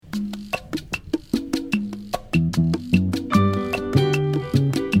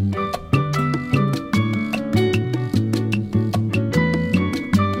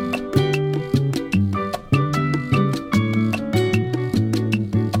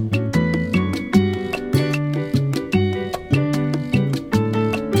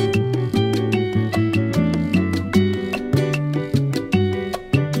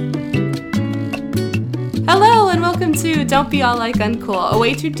hope you all like Uncool, a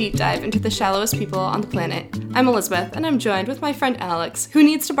way to deep dive into the shallowest people on the planet. I'm Elizabeth, and I'm joined with my friend Alex, who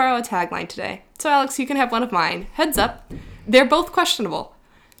needs to borrow a tagline today. So Alex, you can have one of mine. Heads up, they're both questionable.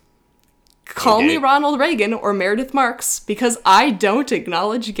 Call me Ronald Reagan or Meredith Marks, because I don't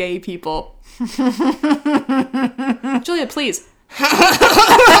acknowledge gay people. Julia, please.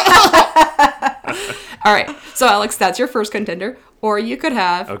 All right, so Alex, that's your first contender. Or you could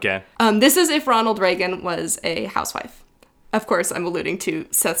have... Okay. This is if Ronald Reagan was a housewife. Of course, I'm alluding to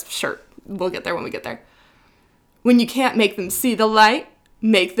Seth's shirt. We'll get there when we get there. When you can't make them see the light,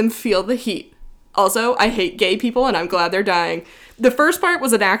 make them feel the heat. Also, I hate gay people, and I'm glad they're dying. The first part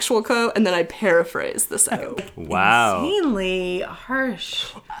was an actual quote, and then I paraphrased the second. Wow. Insanely harsh.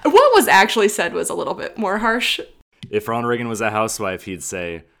 What was actually said was a little bit more harsh. If Ronald Reagan was a housewife, he'd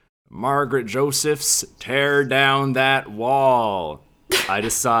say, Margaret Josephs, tear down that wall. I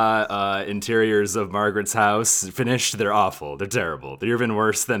just saw interiors of Margaret's house finished. They're awful. They're terrible. They're even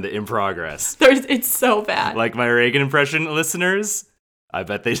worse than the In Progress. It's so bad. Like my Reagan impression listeners? I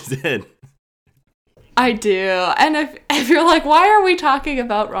bet they did. I do. And if you're like, why are we talking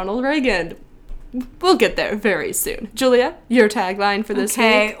about Ronald Reagan? We'll get there very soon. Julia, your tagline for this week?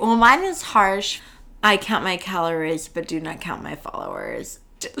 Okay, well, mine is harsh. I count my calories, but do not count my followers.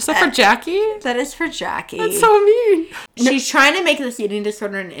 Is that for Jackie? That is for Jackie. That's so mean. She's trying to make this eating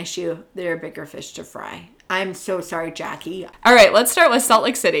disorder an issue. There are bigger fish to fry. I'm so sorry, Jackie. All right, let's start with Salt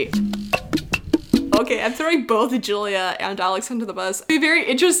Lake City. Okay, I'm throwing both Julia and Alex under the bus. It'd be very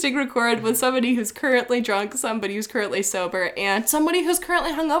interesting record with somebody who's currently drunk, somebody who's currently sober, and somebody who's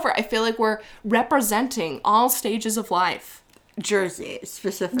currently hungover. I feel like we're representing all stages of life. Jersey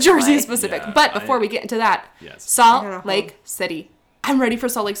specific. Yeah, But before we get into that, Yes. Salt Lake City. I'm ready for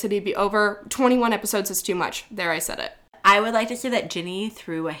Salt Lake City to be over. 21 episodes is too much. There, I said it. I would like to say that Ginny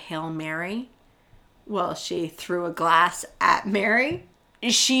threw a Hail Mary. Well, she threw a glass at Mary.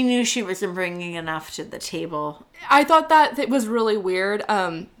 She knew she wasn't bringing enough to the table. I thought that it was really weird.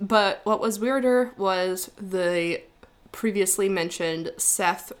 But what was weirder was the previously mentioned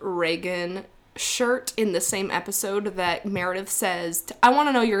Seth Rogen shirt in the same episode that Meredith says. I want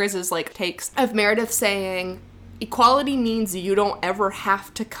to know your guys' takes of Meredith saying, equality means you don't ever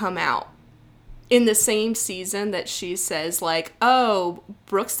have to come out. In the same season that she says, oh,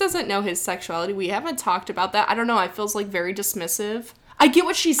 Brooks doesn't know his sexuality. We haven't talked about that. I don't know. It feels very dismissive. I get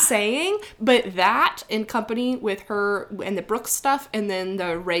what she's saying, but that in company with her and the Brooks stuff and then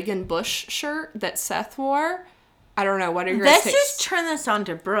the Reagan Bush shirt that Seth wore, I don't know. What are your takes? Let's just turn this on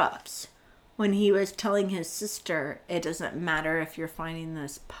to Brooks. When he was telling his sister, it doesn't matter if you're finding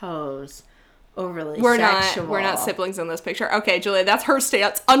this pose overly sexual. We're not siblings in this picture. Okay, Julia, that's her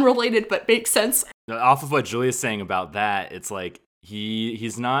stance. Unrelated, but makes sense. Off of what Julia's saying about that, it's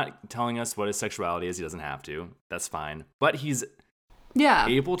he's not telling us what his sexuality is. He doesn't have to. That's fine. But he's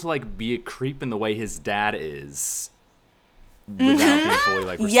able to be a creep in the way his dad is without being fully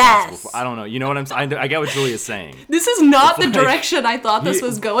responsible. Yes. I don't know. You know what I'm saying? I get what Julia's saying. This is not the direction I thought this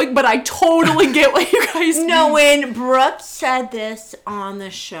was going, but I totally get what you guys mean. No, when Brooks said this on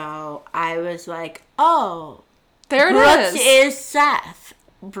the show, I was like, oh, there it Brooks is. is Seth.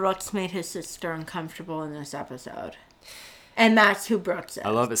 Brooks made his sister uncomfortable in this episode. And that's who Brooks is. I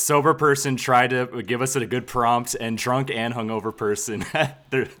love it. Sober person tried to give us a good prompt, and drunk and hungover person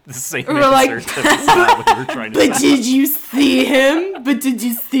they're the same answer. That's not what we're trying to But did you see him? But did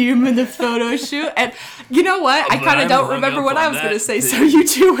you see him in the photo shoot? And you know what? I kind of don't remember what I was going to say, so you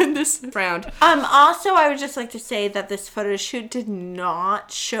do in this round. Also, I would just like to say that this photo shoot did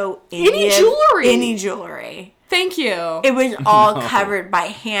not show Any jewelry. jewelry. Thank you. It was all covered by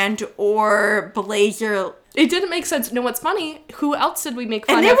hand or blazer. It didn't make sense. You know what's funny? Who else did we make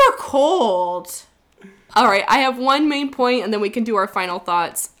fun of? And they were cold. All right, I have one main point, and then we can do our final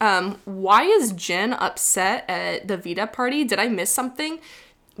thoughts. Why is Jen upset at the Vita party? Did I miss something?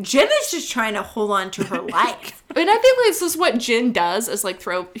 Jen is just trying to hold on to her life. And I think this is what Jen does, is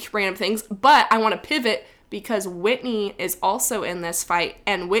throw random things. But I want to pivot because Whitney is also in this fight,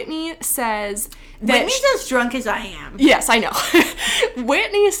 and Whitney says that... Whitney's as drunk as I am. Yes, I know.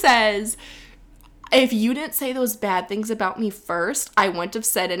 Whitney says... If you didn't say those bad things about me first, I wouldn't have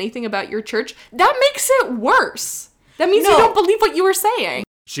said anything about your church. That makes it worse. That means you don't believe what you were saying.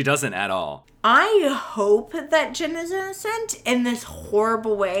 She doesn't at all. I hope that Jen is innocent in this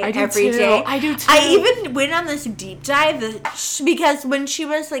horrible way I do every too. day. I do too. I even went on this deep dive because when she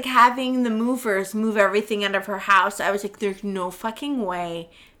was having the movers move everything out of her house, I was like, there's no fucking way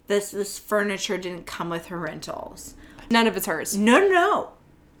this furniture didn't come with her rentals. None of it's hers. No.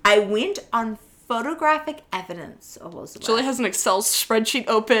 I went on photographic evidence, Elizabeth. Julie has an Excel spreadsheet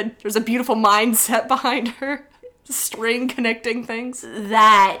open. There's a beautiful mindset behind her. string connecting things.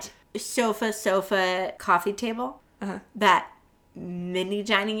 That sofa, coffee table, that mini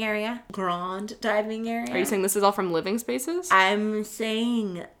dining area, grand dining area. Are you saying this is all from Living Spaces? I'm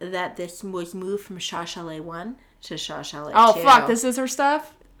saying that this was moved from Shaw Chalet 1 to Shaw Chalet 2. Oh, fuck, this is her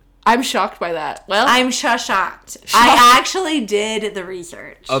stuff? I'm shocked by that. Well, I'm shocked. I actually did the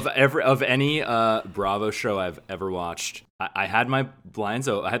research. Of any Bravo show I've ever watched, I had my blinds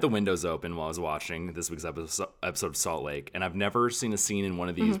I had the windows open while I was watching this week's episode of Salt Lake, and I've never seen a scene in one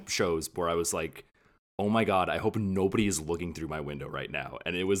of these shows where I was like, oh my god, I hope nobody is looking through my window right now.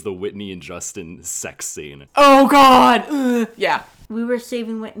 And it was the Whitney and Justin sex scene. Oh god! Ugh. Yeah. We were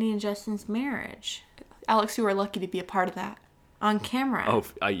saving Whitney and Justin's marriage. Alex, you were lucky to be a part of that. On camera.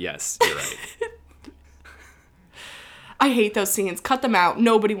 Oh, yes, you're right. I hate those scenes. Cut them out.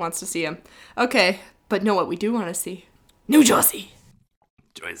 Nobody wants to see them. Okay, but know what we do want to see? New Jersey.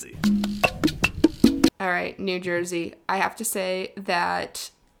 Jersey. All right, New Jersey. I have to say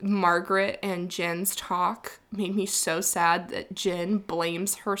that Margaret and Jen's talk made me so sad that Jen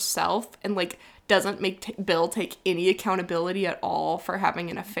blames herself and like doesn't make Bill take any accountability at all for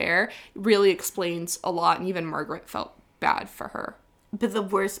having an affair. It really explains a lot, and even Margaret felt bad for her. But the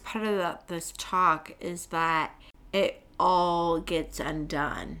worst part of this talk is that it all gets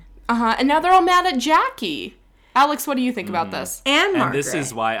undone. And now they're all mad at Jackie. Alex, what do you think about this? And Margaret. And this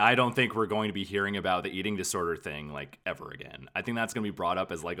is why I don't think we're going to be hearing about the eating disorder thing, like, ever again. I think that's going to be brought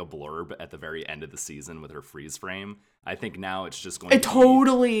up as, like, a blurb at the very end of the season with her freeze frame. I think now it's just going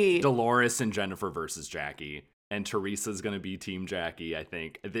to be Dolores and Jennifer versus Jackie. And Teresa's going to be Team Jackie, I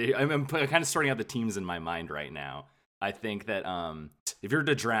think. I'm kind of sorting out the teams in my mind right now. I think that if you're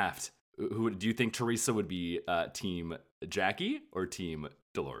to draft, who do you think Teresa would be Team Jackie or Team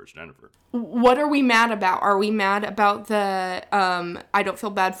Dolores Jennifer? What are we mad about? Are we mad about the I don't feel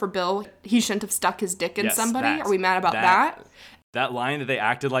bad for Bill, he shouldn't have stuck his dick in somebody? Are we mad about that? That line that they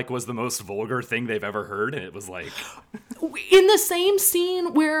acted like was the most vulgar thing they've ever heard, and it was like... In the same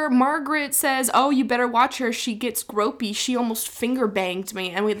scene where Margaret says, oh, you better watch her, she gets gropey, she almost finger banged me,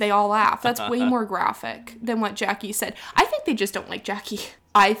 and they all laugh. That's way more graphic than what Jackie said. I think they just don't like Jackie.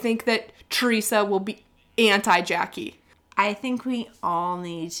 I think that Teresa will be anti-Jackie. I think we all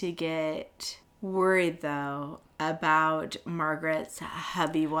need to get worried, though, about Margaret's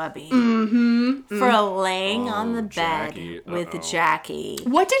hubby-wubby for laying on the bed with Jackie.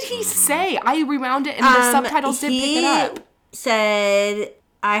 What did he say? I rewound it and the subtitles did pick it up. He said,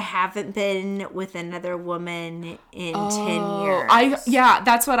 I haven't been with another woman in 10 years. Yeah,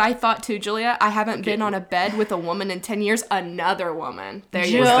 that's what I thought too, Julia. I haven't been on a bed with a woman in 10 years. Another woman. There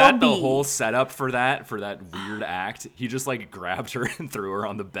you go. Was that the whole setup for that weird act? He just like grabbed her and threw her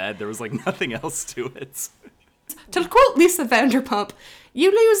on the bed. There was like nothing else to it. To quote Lisa Vanderpump,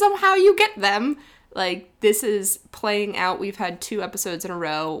 you lose them how you get them. Like, this is playing out. We've had 2 episodes in a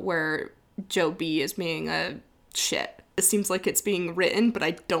row where Joe B is being a shit. It seems like it's being written, but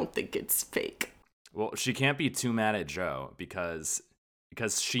I don't think it's fake. Well, she can't be too mad at Joe because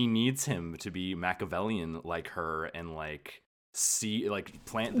she needs him to be Machiavellian like her and like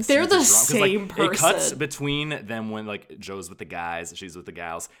plant the They're the seeds same person. It cuts between them when like Joe's with the guys, she's with the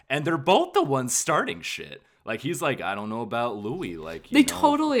gals, and they're both the ones starting shit. Like, he's like, I don't know about Louie. Like, they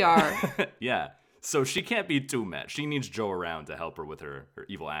totally are. Yeah. So she can't be too mad. She needs Joe around to help her with her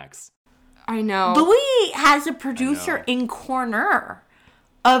evil acts. I know. Louie has a producer in corner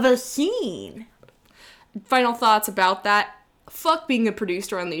of a scene. Final thoughts about that. Fuck being a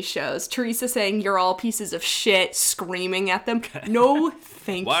producer on these shows. Teresa saying you're all pieces of shit, screaming at them. No,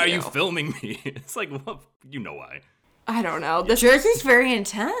 thank you. Why are you filming me? It's like, well, you know why. I don't know. Jersey's very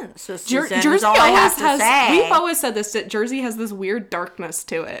intense. Jersey all always has. We've always said this, that Jersey has this weird darkness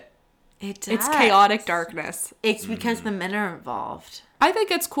to it. It does. It's chaotic darkness. It's because the men are involved. I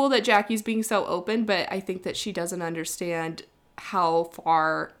think it's cool that Jackie's being so open, but I think that she doesn't understand how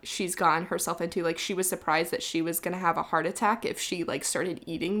far she's gotten herself into. Like, she was surprised that she was going to have a heart attack if she, like, started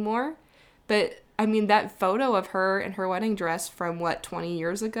eating more. But, I mean, that photo of her in her wedding dress from, 20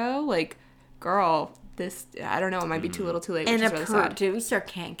 years ago? Like, girl, this, I don't know, it might be too little too late, And which a is really sad. producer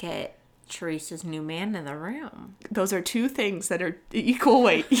can't get Teresa's new man in the room. Those are 2 things that are equal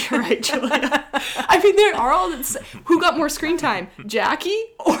weight. You're right, Julia. I mean, there are all this. Who got more screen time, Jackie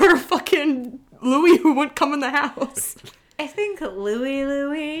or fucking Louie, who wouldn't come in the house? I think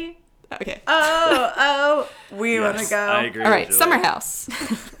Louie. Okay. We want to go. I agree. All right, with Summer Julia. House.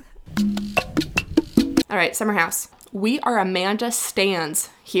 All right, Summer House. We are Amanda stans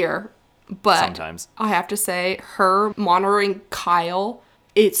here, but Sometimes. I have to say, her monitoring Kyle,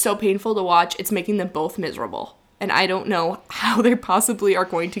 it's so painful to watch. It's making them both miserable. And I don't know how they possibly are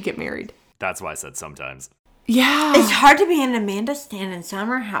going to get married. That's why I said sometimes. Yeah. It's hard to be an Amanda Stan in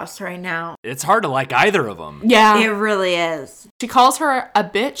Summer House right now. It's hard to like either of them. Yeah. It really is. She calls her a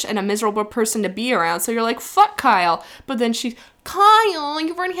bitch and a miserable person to be around. So you're like, fuck Kyle. But then she's, Kyle,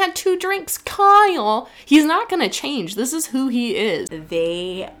 you've already had 2 drinks. Kyle. He's not going to change. This is who he is.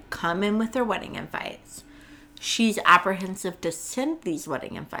 They come in with their wedding invites. She's apprehensive to send these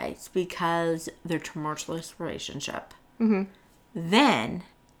wedding invites because they're tumultuous relationship. Mm-hmm. Then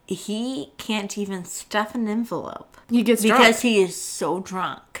he can't even stuff an envelope. He gets because drunk. he is so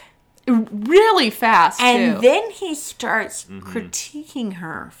drunk. Really fast, And too. then he starts critiquing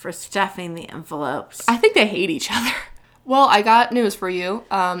her for stuffing the envelopes. I think they hate each other. Well, I got news for you.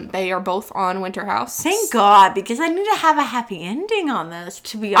 They are both on Winter House. Thank God, because I need to have a happy ending on this,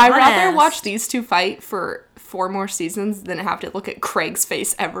 to be honest. I'd rather watch these 2 fight for 4 more seasons than have to look at Craig's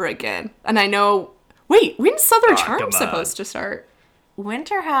face ever again. And I know... Wait, when's Southern come Charm on. supposed to start?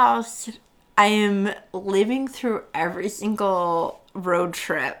 Winter House, I am living through every single road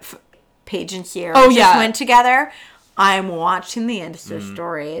trip Paige and Sierra just went together. I'm watching the Insta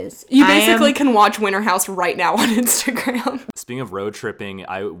stories. You basically can watch Winter House right now on Instagram. Speaking of road tripping,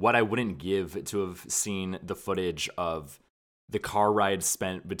 what I wouldn't give to have seen the footage of the car ride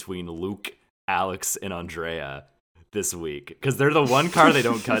spent between Luke, Alex, and Andrea this week, because they're the one car they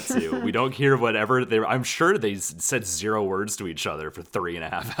don't cut to. We don't hear whatever I'm sure they said 0 words to each other for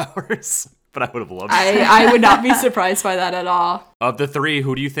 3.5 hours, but I would have loved it. I would not be surprised by that at all. Of the 3,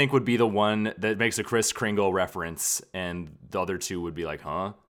 who do you think would be the one that makes a Kris Kringle reference and the other 2 would be like,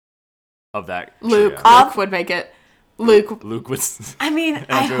 huh? Of that Luke trio. would make it. Luke was... I mean,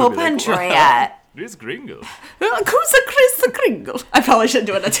 I Andrea hope would be like, Andrea... "Wow, Kris Kringle." Who's a Kris Kringle? I probably shouldn't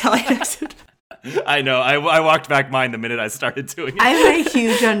do an Italian accent. I know. I walked back mine the minute I started doing it. I'm a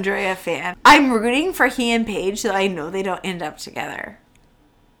huge Andrea fan. I'm rooting for he and Paige, so I know they don't end up together.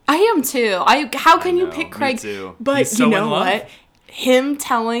 I am too. How can you know, pick me Craig? too. But He's so you know in love. what? Him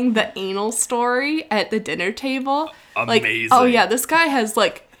telling the anal story at the dinner table. Amazing. Like, oh yeah, this guy has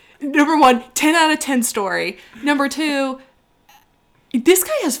like, number 1, 10 out of 10 story. Number 2, this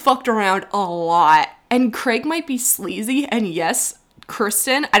guy has fucked around a lot. And Craig might be sleazy. And yes,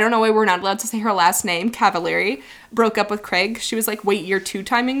 Kirsten, I don't know why we're not allowed to say her last name, Cavallari, broke up with Craig. She was like, wait, you're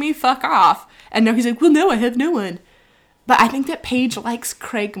 2-timing me? Fuck off. And now he's like, well, no, I have no one. But I think that Paige likes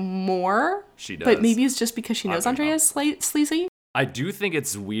Craig more. She does. But maybe it's just because she knows I don't know. Andrea's sleazy. I do think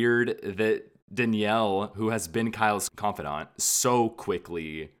it's weird that Danielle, who has been Kyle's confidant, so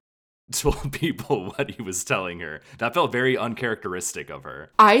quickly told people what he was telling her. That felt very uncharacteristic of her.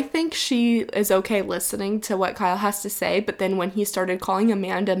 I think she is okay listening to what Kyle has to say, but then when he started calling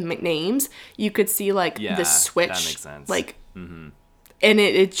Amanda names, you could see like Yeah, the switch. that makes sense. Like,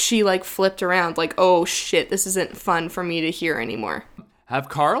 and she like flipped around, like, oh shit, this isn't fun for me to hear anymore. Have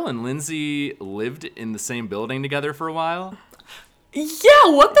Carl and Lindsay lived in the same building together for a while? Yeah,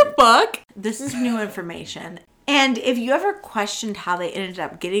 what the fuck? This is new information. And if you ever questioned how they ended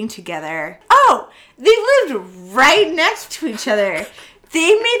up getting together, oh, they lived right next to each other.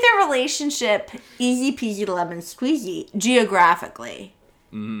 They made their relationship easy peasy lemon squeezy geographically.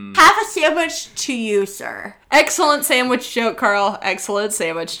 Half a sandwich to you, sir. Excellent sandwich joke, Carl. Excellent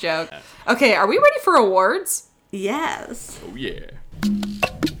sandwich joke. Okay, are we ready for awards? Yes. Oh, yeah.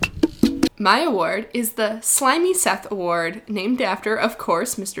 My award is the Slimy Seth Award, named after, of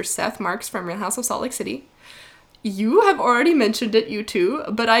course, Mr. Seth Marks from Real House of Salt Lake City. You have already mentioned it, you two,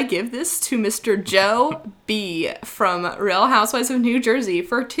 but I give this to Mr. Joe B. from Real Housewives of New Jersey.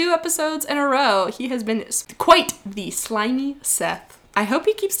 For 2 episodes in a row, he has been quite the Slimy Seth. I hope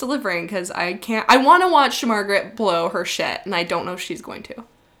he keeps delivering, because I want to watch Margaret blow her shit, and I don't know if she's going to.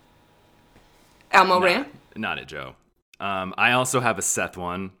 Elmo Ran? Not it, Joe. I also have a Seth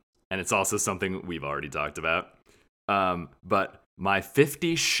one, and it's also something we've already talked about. But my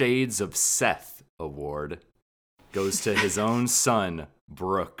 50 Shades of Seth award goes to his own son,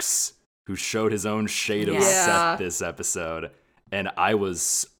 Brooks, who showed his own shade of Yeah. Seth this episode. And I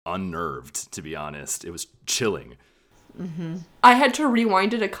was unnerved, to be honest. It was chilling. I had to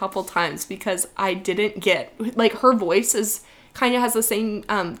rewind it a couple times because I didn't get, like, her voice is kind of has the same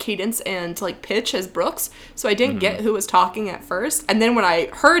cadence and like pitch as Brooks, so I didn't get who was talking at first. And then when I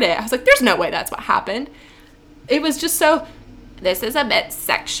heard it, I was like, there's no way that's what happened. It was just so, this is a bit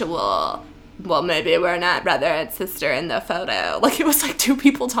sexual. Well, maybe we're not brother and sister in the photo. Like, it was like 2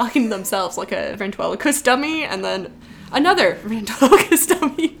 people talking to themselves, like a ventriloquist dummy and then another ventriloquist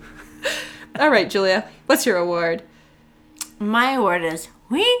dummy. All right, Julia, what's your award? My award is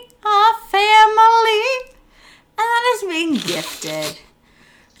We Are Family. And that is being gifted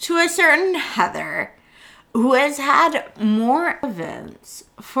to a certain Heather, who has had more events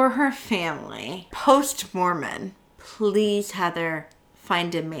for her family post-Mormon. Please, Heather,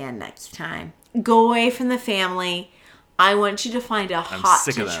 find a man next time. Go away from the family. I want you to find a hot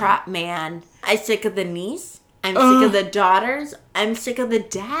to trap man. I'm sick of the niece. I'm sick of the daughters. I'm sick of the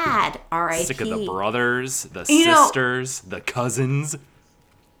dad. R.I.P. Sick of the brothers, the sisters, the cousins.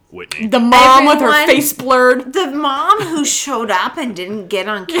 Whitney. The mom with her face blurred. The mom who showed up and didn't get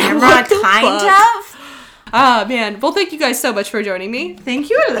on camera, kind of. Ah, man. Well, thank you guys so much for joining me. Thank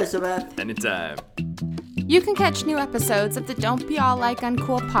you, Elizabeth. Anytime. You can catch new episodes of the Don't Be All Like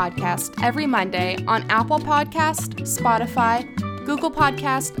Uncool podcast every Monday on Apple Podcast, Spotify, Google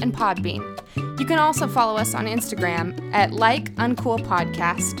Podcast, and Podbean. You can also follow us on Instagram at Like Uncool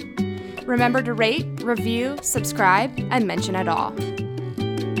Podcast. Remember to rate, review, subscribe, and mention it all.